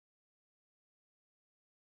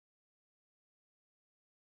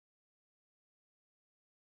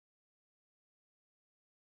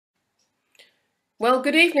Well,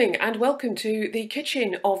 good evening and welcome to the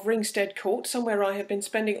kitchen of Ringstead Court, somewhere I have been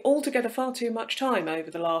spending altogether far too much time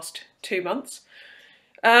over the last 2 months.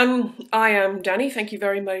 I am Danie, thank you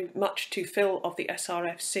very much to Phil of the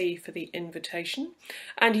SRFC for the invitation.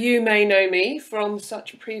 And you may know me from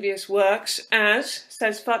such previous works as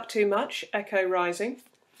Says Fuck Too Much, Echo Rising.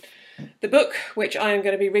 The book, which I am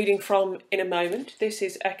going to be reading from in a moment, this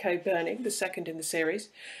is Echo Burning, the second in the series.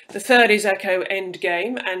 The third is Echo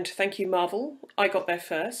Endgame, and thank you Marvel, I got there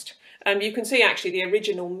first. You can see actually the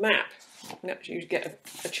original map. You get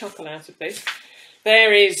a chuckle out of this.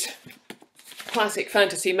 There is classic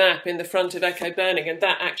fantasy map in the front of Echo Burning, and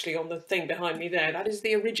that actually on the thing behind me there, that is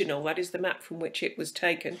the original, that is the map from which it was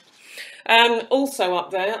taken. Also up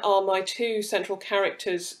there are my two central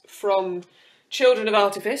characters from Children of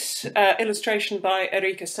Artifice, illustration by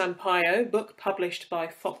Erika Sampaio, book published by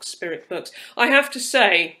Fox Spirit Books. I have to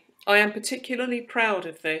say, I am particularly proud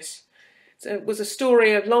of this. It was a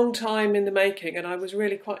story a long time in the making, and I was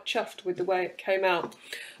really quite chuffed with the way it came out.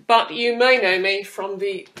 But you may know me from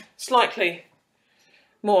the slightly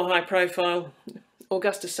more high-profile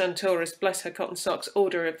Augustus Santoris, bless her cotton socks,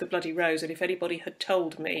 Order of the Bloody Rose, and if anybody had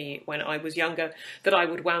told me when I was younger that I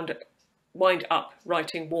would wind up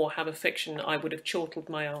writing Warhammer fiction, I would have chortled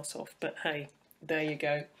my arse off, but hey, there you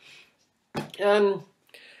go.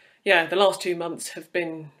 Yeah, the last 2 months have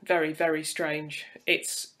been very, very strange.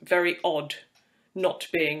 It's very odd not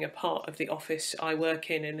being a part of the office I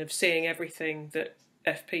work in and of seeing everything that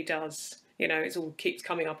FP does. You know, it all keeps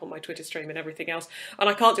coming up on my Twitter stream and everything else, and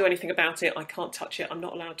I can't do anything about it. I can't touch it. I'm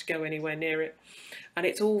not allowed to go anywhere near it. And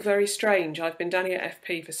it's all very strange. I've been Danie at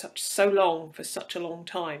FP for such a long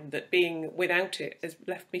time, that being without it has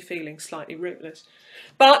left me feeling slightly rootless.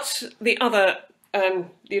 But the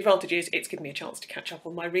advantage is it's given me a chance to catch up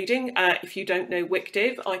on my reading. If you don't know Wick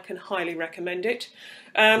Div, I can highly recommend it.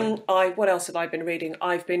 What else have I been reading?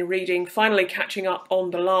 I've been finally catching up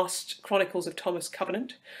on the last Chronicles of Thomas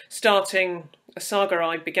Covenant, starting a saga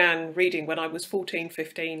I began reading when I was 14,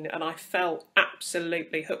 15, and I fell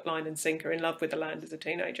absolutely hook, line and sinker in love with the land as a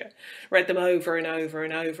teenager. Read them over and over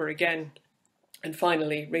and over again. And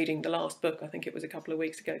finally, reading the last book, I think it was a couple of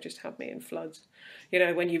weeks ago, just had me in floods. You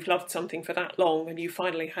know, when you've loved something for that long and you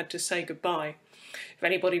finally had to say goodbye. If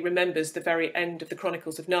anybody remembers the very end of the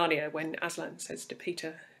Chronicles of Narnia, when Aslan says to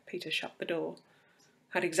Peter, shut the door,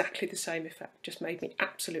 had exactly the same effect. Just made me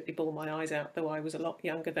absolutely bawl my eyes out, though I was a lot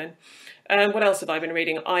younger then. What else have I been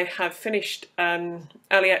reading? I have finished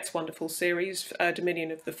Aliette's wonderful series,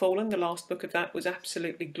 Dominion of the Fallen. The last book of that was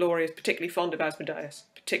absolutely glorious, particularly fond of Asmodeus.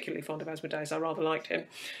 I rather liked him.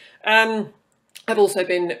 I've also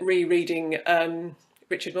been rereading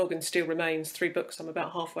Richard Morgan's Steel Remains, 3 books. I'm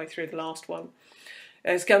about halfway through the last one.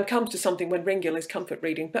 It comes to something when Ringill is comfort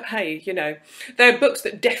reading, but hey, you know, they're books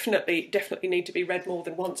that definitely need to be read more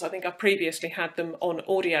than once. I think I previously had them on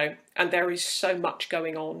audio, and there is so much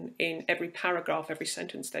going on in every paragraph, every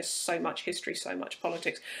sentence. There's so much history, so much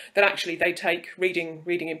politics, that actually they take reading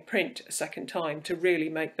in print a second time to really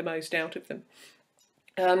make the most out of them.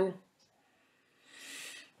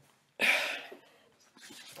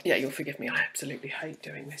 Yeah, you'll forgive me, I absolutely hate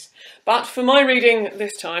doing this. But for my reading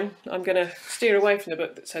this time, I'm going to steer away from the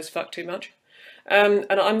book that says fuck too much. And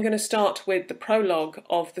I'm going to start with the prologue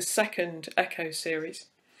of the second Echo series.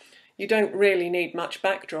 You don't really need much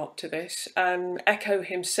backdrop to this. Echo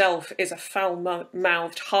himself is a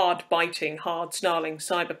foul-mouthed, hard-biting, hard-snarling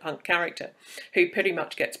cyberpunk character who pretty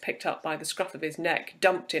much gets picked up by the scruff of his neck,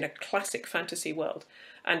 dumped in a classic fantasy world,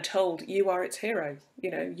 and told, you are its hero.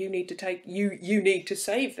 You know, you need to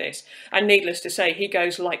save this. And needless to say, he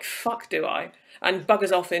goes like, fuck do I, and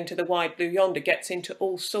buggers off into the wide blue yonder, gets into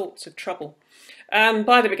all sorts of trouble.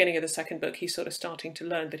 By the beginning of the second book, he's sort of starting to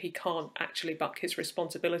learn that he can't actually buck his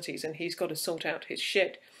responsibilities and he's got to sort out his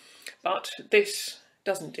shit. But this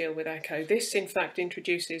doesn't deal with Echo. This, in fact,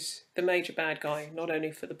 introduces the major bad guy, not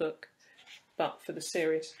only for the book, but for the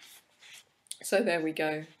series. So there we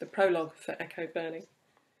go, the prologue for Echo Burning.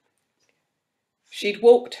 She'd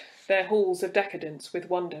walked their halls of decadence with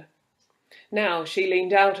wonder. Now she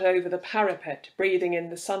leaned out over the parapet, breathing in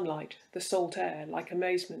the sunlight, the salt air, like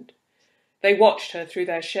amazement. They watched her through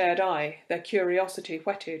their shared eye, their curiosity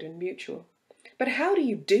whetted and mutual. But how do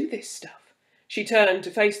you do this stuff? She turned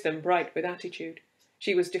to face them, bright with attitude.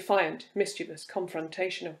 She was defiant, mischievous,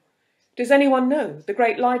 confrontational. Does anyone know? The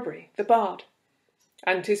great library, the bard.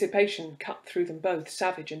 Anticipation cut through them both,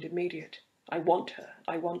 savage and immediate. I want her.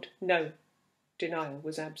 No. Denial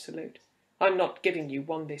was absolute. I'm not giving you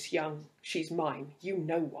one this young. She's mine. You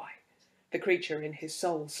know why. The creature in his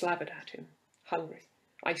soul slavered at him, hungry.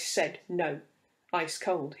 I said no. Ice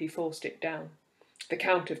cold, he forced it down. The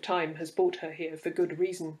count of time has brought her here for good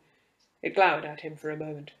reason. It glowered at him for a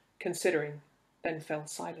moment, considering, then fell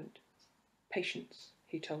silent. Patience,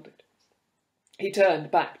 he told it. He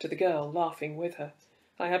turned back to the girl, laughing with her.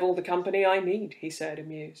 I have all the company I need, he said,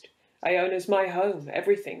 amused. Iona's my home,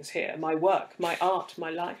 everything's here, my work, my art, my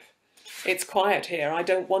life. It's quiet here, I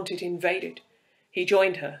don't want it invaded. He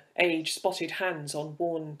joined her, age-spotted hands on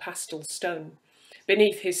worn pastel stone.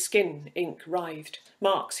 Beneath his skin, ink writhed.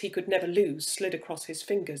 Marks he could never lose slid across his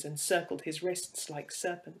fingers and circled his wrists like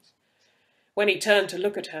serpents. When he turned to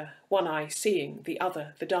look at her, one eye seeing, the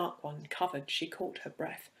other, the dark one, covered, she caught her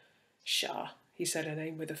breath. Pshaw, he said her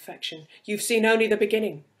name with affection. You've seen only the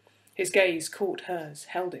beginning. His gaze caught hers,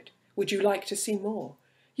 held it. Would you like to see more?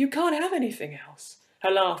 You can't have anything else. Her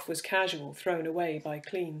laugh was casual, thrown away by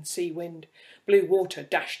clean sea wind. Blue water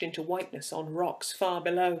dashed into whiteness on rocks far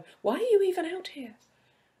below. Why are you even out here?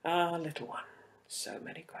 Ah, little one, so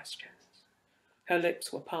many questions. Her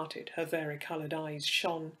lips were parted, her vari-coloured eyes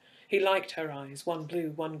shone. He liked her eyes, one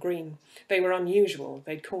blue, one green. They were unusual,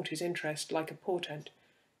 they'd caught his interest like a portent.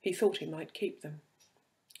 He thought he might keep them.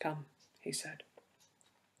 Come, he said.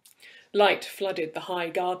 Light flooded the high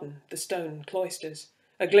garden, the stone cloisters.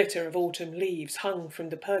 A glitter of autumn leaves hung from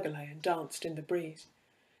the pergolae and danced in the breeze.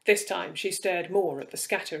 This time she stared more at the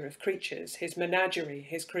scatter of creatures, his menagerie,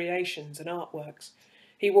 his creations and artworks.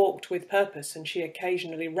 He walked with purpose, and she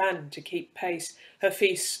occasionally ran to keep pace, her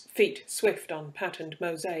feet swift on patterned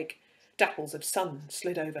mosaic. Dapples of sun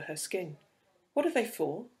slid over her skin. What are they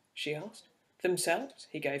for? She asked. Themselves?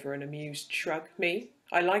 He gave her an amused shrug. Me?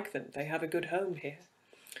 I like them. They have a good home here.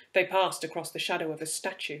 They passed across the shadow of a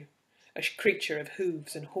statue. A creature of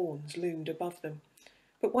hooves and horns loomed above them.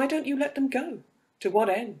 But why don't you let them go? To what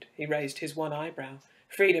end? He raised his one eyebrow.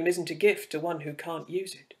 Freedom isn't a gift to one who can't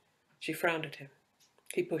use it. She frowned at him.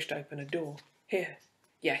 He pushed open a door. Here.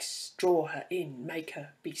 Yes, draw her in, make her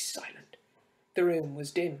be silent. The room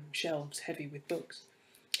was dim, shelves heavy with books.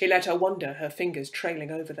 He let her wander, her fingers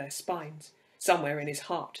trailing over their spines. Somewhere in his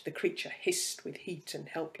heart the creature hissed with heat and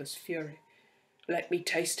helpless fury. Let me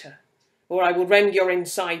taste her, or I will rend your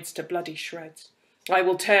insides to bloody shreds. I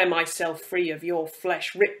will tear myself free of your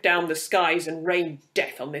flesh, rip down the skies and rain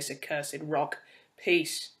death on this accursed rock.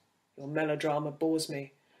 Peace. Your melodrama bores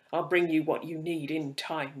me. I'll bring you what you need in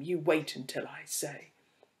time. You wait until I say.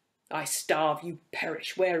 I starve, you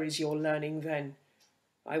perish. Where is your learning then?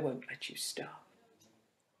 I won't let you starve.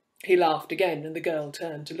 He laughed again, and the girl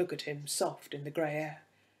turned to look at him, soft in the grey air.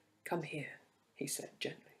 Come here, he said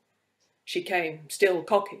gently. She came, still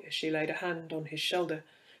cocky, as she laid a hand on his shoulder.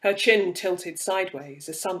 Her chin tilted sideways,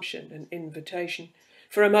 assumption and invitation.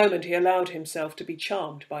 For a moment he allowed himself to be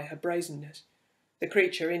charmed by her brazenness. The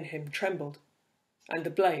creature in him trembled, and the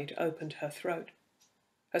blade opened her throat.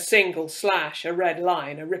 A single slash, a red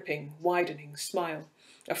line, a ripping, widening smile.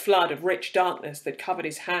 A flood of rich darkness that covered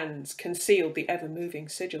his hands, concealed the ever-moving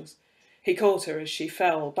sigils. He caught her as she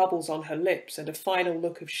fell, bubbles on her lips, and a final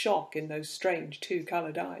look of shock in those strange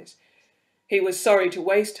two-coloured eyes. He was sorry to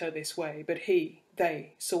waste her this way, but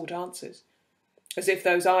they sought answers. As if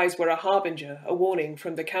those eyes were a harbinger, a warning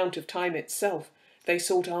from the count of time itself, they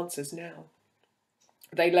sought answers now.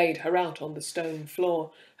 They laid her out on the stone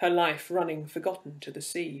floor, her life running forgotten to the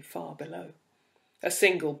sea far below. A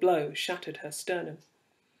single blow shattered her sternum.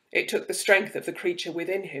 It took the strength of the creature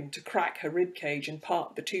within him to crack her ribcage and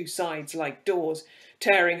part the two sides like doors,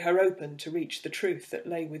 tearing her open to reach the truth that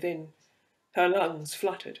lay within. Her lungs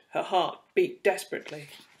fluttered, her heart beat desperately,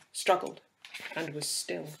 struggled, and was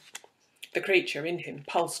still. The creature in him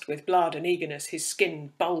pulsed with blood and eagerness, his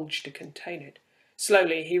skin bulged to contain it.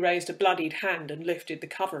 Slowly he raised a bloodied hand and lifted the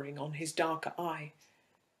covering on his darker eye.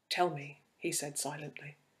 Tell me, he said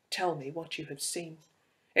silently, tell me what you have seen.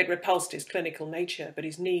 It repulsed his clinical nature, but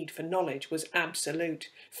his need for knowledge was absolute.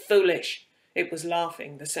 Foolish! It was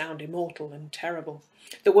laughing, the sound immortal and terrible.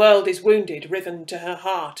 The world is wounded, riven to her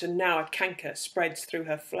heart, and now a canker spreads through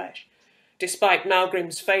her flesh. Despite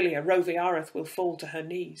Malgrim's failure, Roviareth will fall to her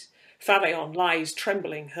knees. Phaleon lies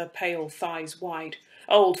trembling, her pale thighs wide.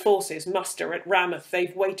 Old forces muster at Ramoth,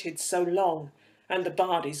 they've waited so long, and the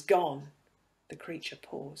bard is gone. The creature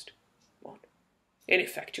paused. What?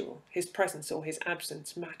 Ineffectual. His presence or his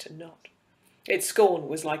absence matter not. Its scorn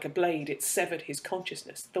was like a blade, it severed his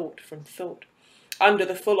consciousness, thought from thought. Under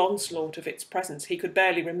the full onslaught of its presence, he could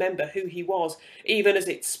barely remember who he was. Even as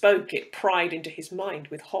it spoke, it pried into his mind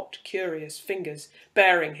with hot, curious fingers,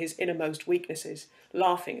 bearing his innermost weaknesses,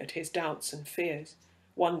 laughing at his doubts and fears.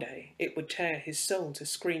 One day it would tear his soul to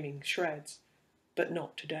screaming shreds. But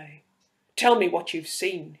not today. Tell me what you've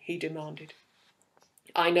seen, he demanded.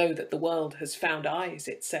 I know that the world has found eyes,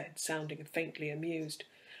 it said, sounding faintly amused.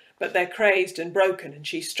 but they're crazed and broken, and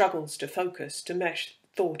she struggles to focus, to mesh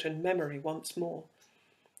thought and memory once more.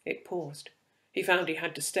 It paused. He found he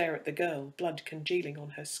had to stare at the girl, blood congealing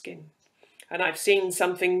on her skin. And I've seen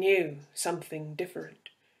something new, something different.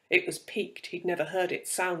 It was piqued. He'd never heard it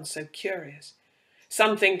sound so curious.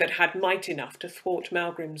 Something that had might enough to thwart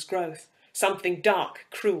Malgrim's growth. Something dark,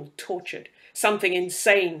 cruel, tortured. Something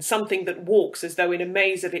insane, something that walks as though in a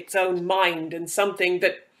maze of its own mind, and something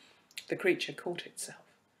that... The creature caught itself.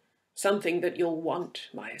 Something that you'll want,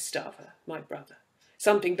 my Estava, my brother.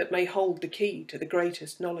 Something that may hold the key to the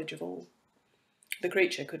greatest knowledge of all. The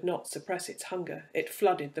creature could not suppress its hunger. It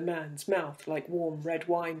flooded the man's mouth like warm red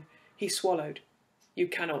wine. He swallowed. You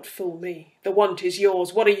cannot fool me. The want is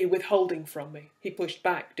yours. What are you withholding from me? He pushed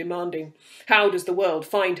back, demanding. How does the world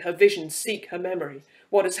find her vision, seek her memory?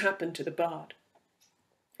 What has happened to the bard?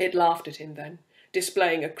 It laughed at him then,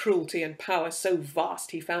 displaying a cruelty and power so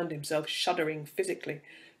vast he found himself shuddering physically,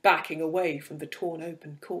 backing away from the torn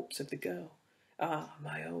open corpse of the girl. Ah,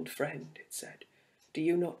 my old friend, it said, do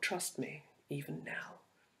you not trust me, even now?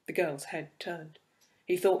 The girl's head turned.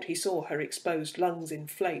 He thought he saw her exposed lungs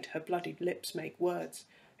inflate, her bloodied lips make words.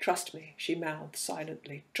 Trust me, she mouthed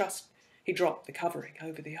silently. Trust. He dropped the covering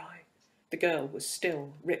over the eye. The girl was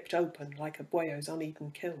still, ripped open like a buoyo's uneaten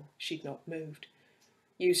kill. She'd not moved.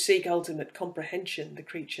 You seek ultimate comprehension, the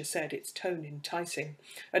creature said, its tone enticing,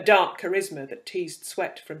 a dark charisma that teased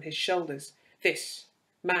sweat from his shoulders. This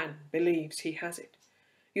man believes he has it.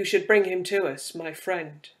 You should bring him to us, my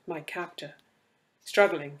friend, my captor.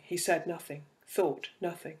 Struggling, he said nothing, thought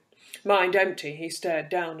nothing. Mind empty, he stared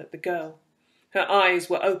down at the girl. Her eyes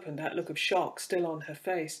were open, that look of shock still on her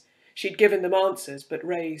face. She'd given them answers, but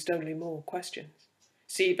raised only more questions.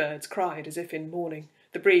 Seabirds cried as if in mourning.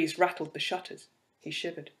 The breeze rattled the shutters. He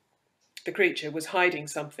shivered. The creature was hiding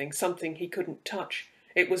something, something he couldn't touch.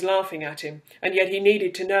 It was laughing at him, and yet he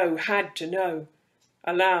needed to know, had to know.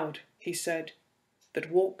 Aloud, he said,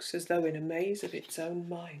 that walks as though in a maze of its own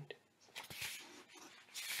mind.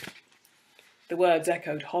 The words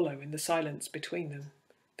echoed hollow in the silence between them.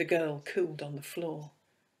 The girl cooled on the floor.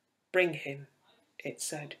 Bring him, it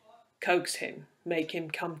said. Coax him, make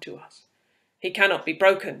him come to us. He cannot be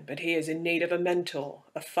broken, but he is in need of a mentor,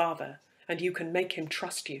 a father, and you can make him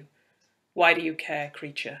trust you. Why do you care,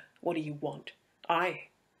 creature? What do you want? I.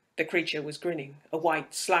 The creature was grinning, a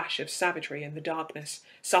white slash of savagery in the darkness.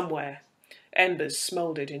 Somewhere, embers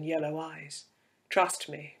smouldered in yellow eyes. Trust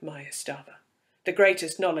me, my Estava. The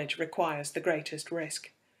greatest knowledge requires the greatest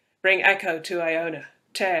risk. Bring Echo to Iona,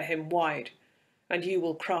 tear him wide, and you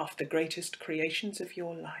will craft the greatest creations of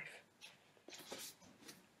your life.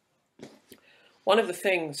 One of the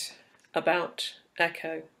things about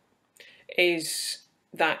Echo is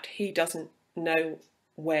that he doesn't know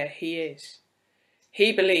where he is.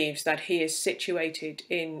 He believes that he is situated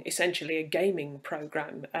in essentially a gaming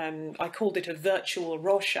program. I called it a virtual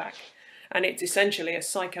Rorschach, and it's essentially a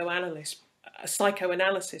psychoanalysis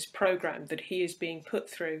program that he is being put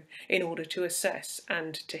through in order to assess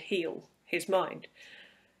and to heal his mind.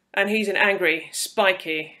 And he's an angry,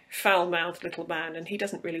 spiky, foul-mouthed little man, and he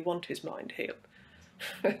doesn't really want his mind healed.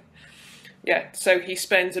 Yeah, so he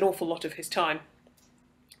spends an awful lot of his time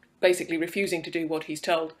basically refusing to do what he's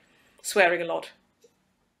told, swearing a lot,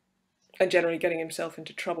 and generally getting himself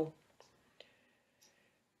into trouble.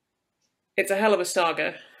 It's a hell of a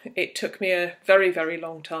saga. It took me a very, very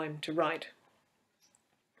long time to write.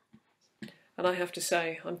 And I have to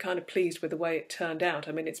say, I'm kind of pleased with the way it turned out.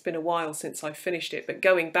 I mean, it's been a while since I've finished it, but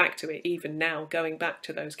going back to it, even now, going back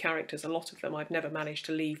to those characters, a lot of them I've never managed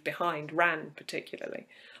to leave behind, Ran particularly.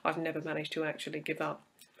 I've never managed to actually give up.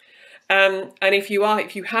 And if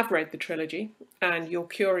you have read the trilogy and you're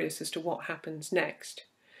curious as to what happens next,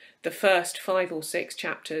 the first 5 or 6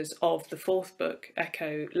 chapters of the 4th book,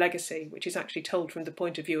 Echo Legacy, which is actually told from the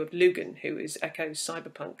point of view of Lugan, who is Echo's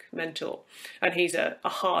cyberpunk mentor. And he's a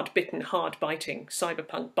hard-bitten, hard-biting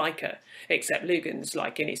cyberpunk biker, except Lugan's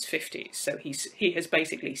like in his 50s. So he has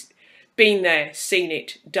basically been there, seen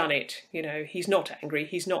it, done it. You know, he's not angry,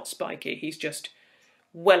 he's not spiky, he's just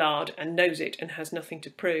well-arred and knows it and has nothing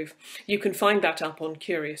to prove. You can find that up on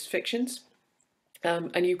Curious Fictions,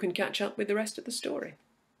 and you can catch up with the rest of the story.